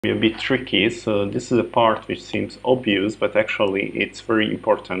A bit tricky, so this is a part which seems obvious, but actually it's very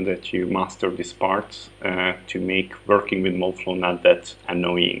important that you master this part to make working with Molflow not that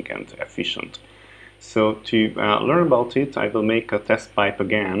annoying and efficient. So to learn about it, I will make a test pipe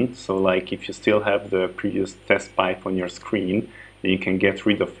again. So like if you still have the previous test pipe on your screen, then you can get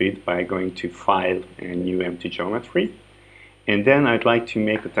rid of it by going to File and New Empty Geometry. And then I'd like to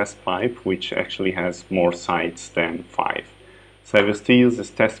make a test pipe which actually has more sides than 5. So I will still use this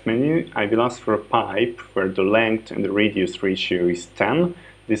test menu. I will ask for a pipe where the length and the radius ratio is 10.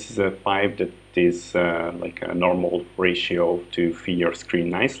 This is a pipe that is like a normal ratio to fit your screen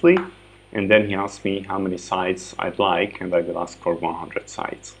nicely. And then he asks me how many sides I'd like, and I will ask for 100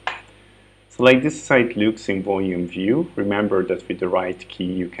 sides. So like this side looks in volume view. Remember that with the right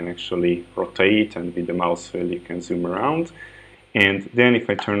key you can actually rotate, and with the mouse wheel you can zoom around. And then if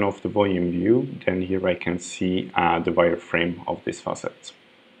I turn off the volume view, then here I can see the wireframe of this facet.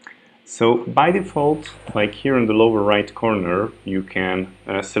 So by default, like here in the lower right corner, you can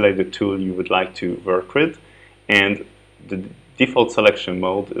select the tool you would like to work with. And the default selection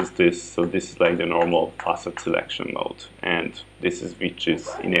mode is this. So this is like the normal facet selection mode. And this is which is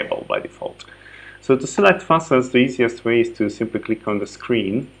enabled by default. So to select facets, the easiest way is to simply click on the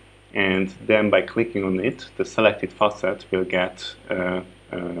screen. And then by clicking on it, the selected facet will get a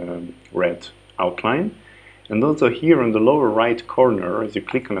red outline. And also here in the lower right corner, as you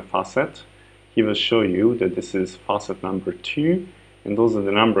click on a facet, he will show you that this is facet number 2, and also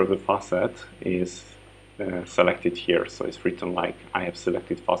the number of the facet is selected here. So it's written like I have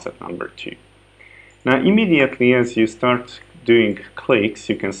selected facet number 2. Now immediately as you start doing clicks,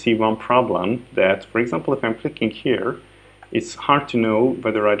 you can see one problem that, for example, if I'm clicking here, it's hard to know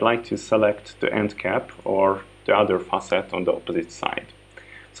whether I'd like to select the end cap or the other facet on the opposite side.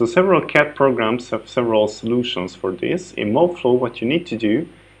 So several CAD programs have several solutions for this. In Molflow, what you need to do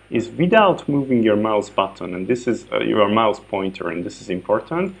is, without moving your mouse button, and this is your mouse pointer, and this is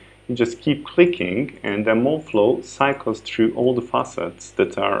important, you just keep clicking, and then Molflow cycles through all the facets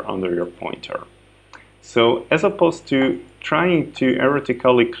that are under your pointer. So as opposed to trying to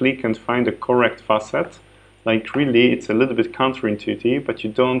erratically click and find the correct facet, like really it's a little bit counterintuitive, but you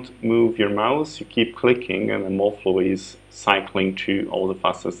don't move your mouse, you keep clicking, and the Molflow is cycling through all the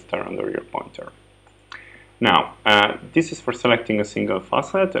facets that are under your pointer. Now, this is for selecting a single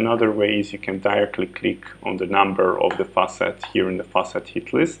facet. Another way is you can directly click on the number of the facet here in the facet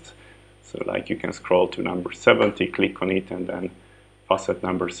hit list. So like you can scroll to number 70, click on it, and then facet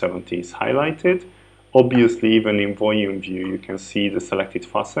number 70 is highlighted. Obviously, even in volume view, you can see the selected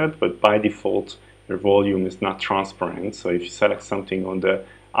facet, but by default, your volume is not transparent, so if you select something on the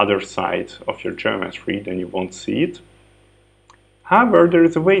other side of your geometry, then you won't see it. However, there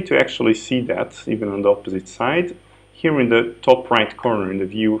is a way to actually see that, even on the opposite side. Here in the top right corner in the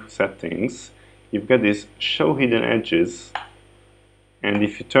view settings, you've got this show hidden edges, and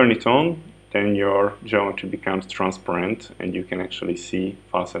if you turn it on, then your geometry becomes transparent and you can actually see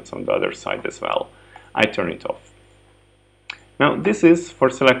facets on the other side as well. I turn it off. Now this is for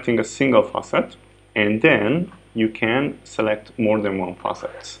selecting a single facet, and then you can select more than one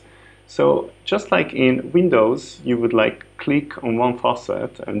facet. So just like in Windows, you would like click on one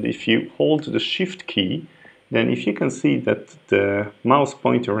facet, and if you hold the Shift key, then if you can see that the mouse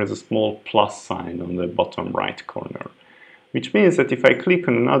pointer has a small plus sign on the bottom right corner, which means that if I click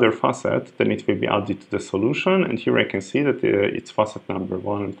on another facet, then it will be added to the solution, and here I can see that it's facet number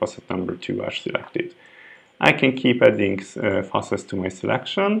 1 and facet number 2 are selected. I can keep adding facets to my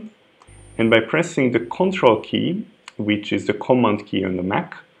selection, and by pressing the Control key, which is the Command key on the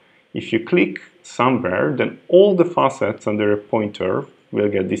Mac, if you click somewhere, then all the facets under a pointer will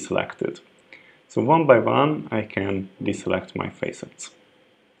get deselected. So one by one, I can deselect my facets.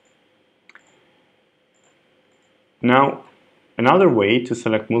 Now, another way to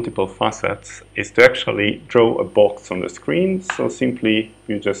select multiple facets is to actually draw a box on the screen. So simply,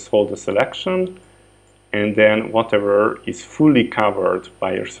 you just hold the selection, and then whatever is fully covered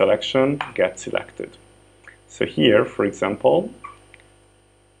by your selection gets selected. So here, for example,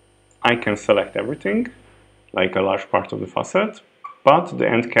 I can select everything, like a large part of the facet, but the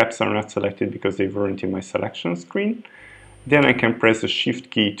end caps are not selected because they weren't in my selection screen. Then I can press the Shift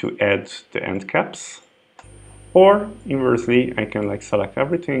key to add the end caps, or inversely, I can select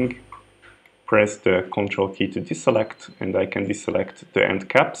everything, press the Control key to deselect, and I can deselect the end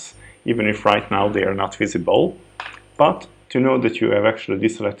caps, even if right now they are not visible. But to know that you have actually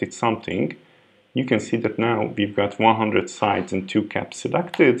deselected something, you can see that now we've got 100 sides and 2 caps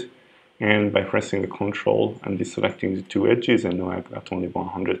selected, and by pressing the Control and deselecting the 2 edges, and now I've got only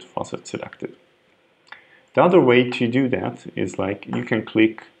 100 facets selected. The other way to do that is like you can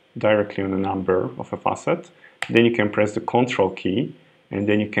click directly on a number of a facet, then you can press the Control key, and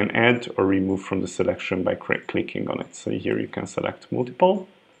then you can add or remove from the selection by clicking on it. So here you can select multiple.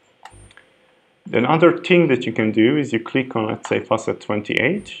 Then another thing that you can do is you click on, let's say, facet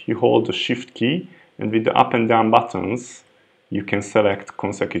 28, you hold the Shift key, and with the up and down buttons, you can select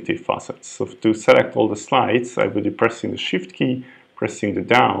consecutive facets. So to select all the slides, I will be pressing the Shift key, pressing the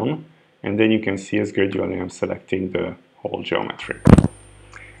down, and then you can see as gradually I'm selecting the whole geometry.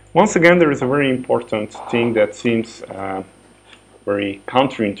 Once again, there is a very important thing that seems very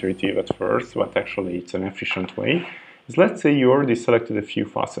counterintuitive at first, but actually it's an efficient way, is let's say you already selected a few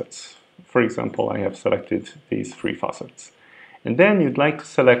facets. For example, I have selected these 3 facets. And then you'd like to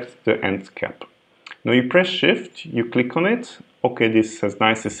select the end cap. Now you press Shift, you click on it, okay, this has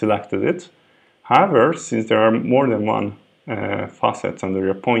nicely selected it. However, since there are more than one facet under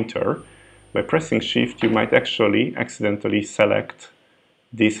your pointer, by pressing Shift you might actually accidentally select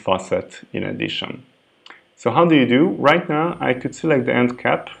this facet in addition. So how do you do? Right now I could select the end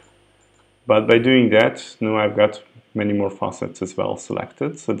cap, but by doing that, now I've got many more facets as well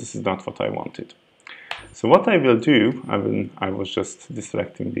selected, so this is not what I wanted. So what I will do, I was just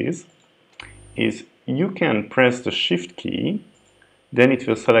deselecting these, is you can press the Shift key, then it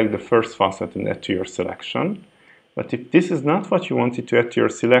will select the first facet and add to your selection. But if this is not what you wanted to add to your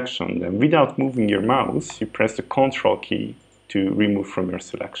selection, then without moving your mouse, you press the Control key to remove from your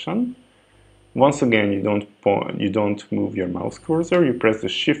selection. Once again, you don't move your mouse cursor, you press the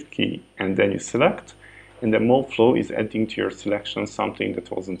Shift key and then you select, and the Molflow is adding to your selection something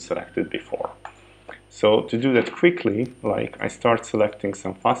that wasn't selected before. So to do that quickly, like I start selecting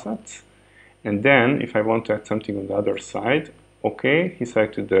some facets, and then if I want to add something on the other side, okay, he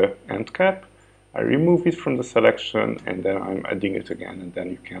selected the end cap, I remove it from the selection, and then I'm adding it again, and then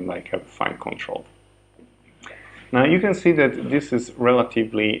you can like have fine control. Now you can see that this is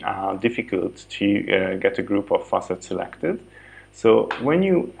relatively difficult to get a group of facets selected. So when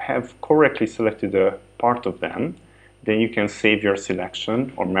you have correctly selected a part of them, then you can save your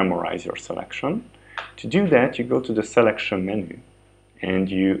selection or memorize your selection. To do that, you go to the selection menu and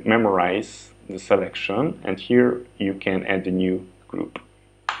you memorize the selection, and here you can add a new group.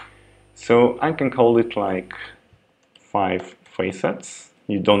 So I can call it like 5 facets.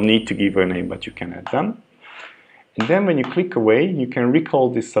 You don't need to give a name, but you can add them. And then when you click away, you can recall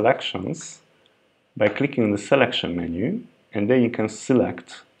these selections by clicking on the selection menu, and then you can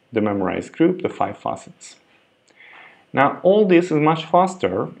select the memorized group, the 5 facets. Now all this is much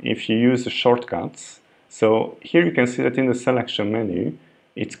faster if you use the shortcuts. So here you can see that in the selection menu,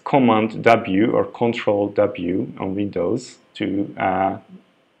 it's Command W or Control W on Windows to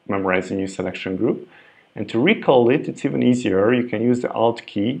memorize a new selection group. And to recall it, it's even easier. You can use the Alt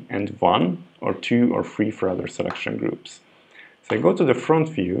key and 1 or 2 or 3 for other selection groups. So I go to the front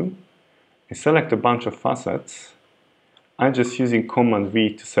view, I select a bunch of facets. I'm just using Command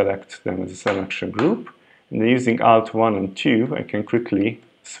V to select them as a selection group. And then using Alt 1 and 2, I can quickly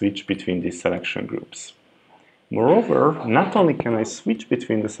switch between these selection groups. Moreover, not only can I switch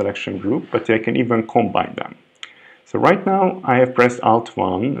between the selection group, but I can even combine them. So right now I have pressed Alt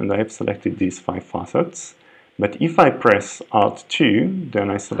 1 and I have selected these 5 facets. But if I press Alt 2, then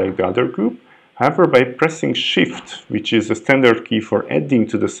I select the other group. However, by pressing Shift, which is a standard key for adding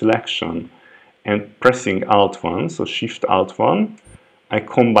to the selection, and pressing Alt 1, so Shift Alt 1, I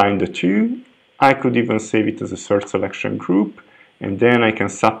combine the two. I could even save it as a third selection group, and then I can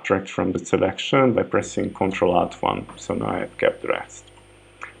subtract from the selection by pressing Ctrl Alt 1. So now I have kept the rest.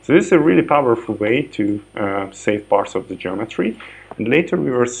 So this is a really powerful way to save parts of the geometry. And later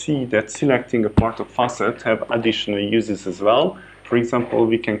we will see that selecting a part of facet have additional uses as well. For example,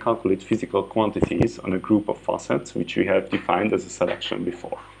 we can calculate physical quantities on a group of facets, which we have defined as a selection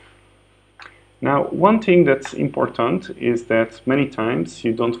before. Now, one thing that's important is that many times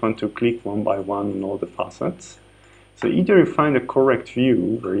you don't want to click one by one on all the facets. So either you find a correct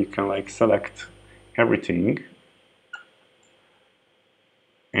view where you can like select everything,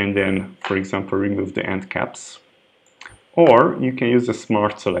 and then, for example, remove the end caps, or you can use the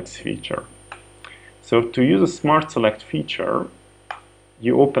Smart Select feature. So to use a Smart Select feature,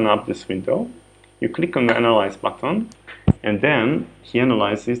 you open up this window, you click on the Analyze button, and then he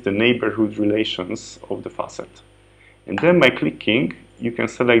analyzes the neighborhood relations of the facet. And then by clicking, you can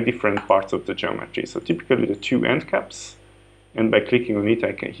select different parts of the geometry. So typically the 2 end caps, and by clicking on it,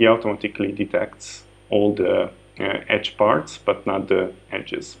 he automatically detects all the edge parts, but not the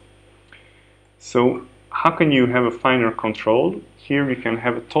edges. So how can you have a finer control? Here you can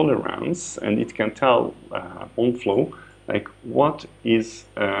have a tolerance, and it can tell Molflow like what is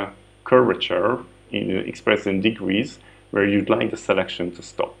curvature expressed in degrees, where you'd like the selection to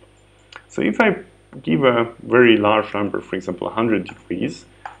stop. So if I give a very large number, for example 100 degrees,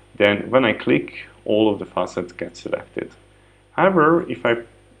 then when I click, all of the facets get selected. However, if I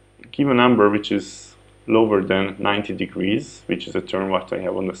give a number which is lower than 90 degrees, which is a term what I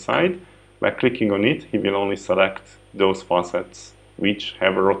have on the side, by clicking on it, he will only select those facets which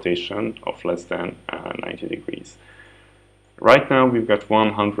have a rotation of less than 90 degrees. Right now we've got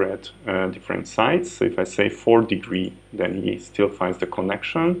 100 different sides, so if I say 4 degree, then he still finds the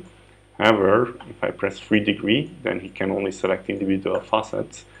connection. However, if I press 3 degree, then he can only select individual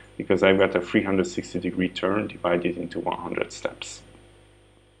facets, because I've got a 360 degree turn divided into 100 steps.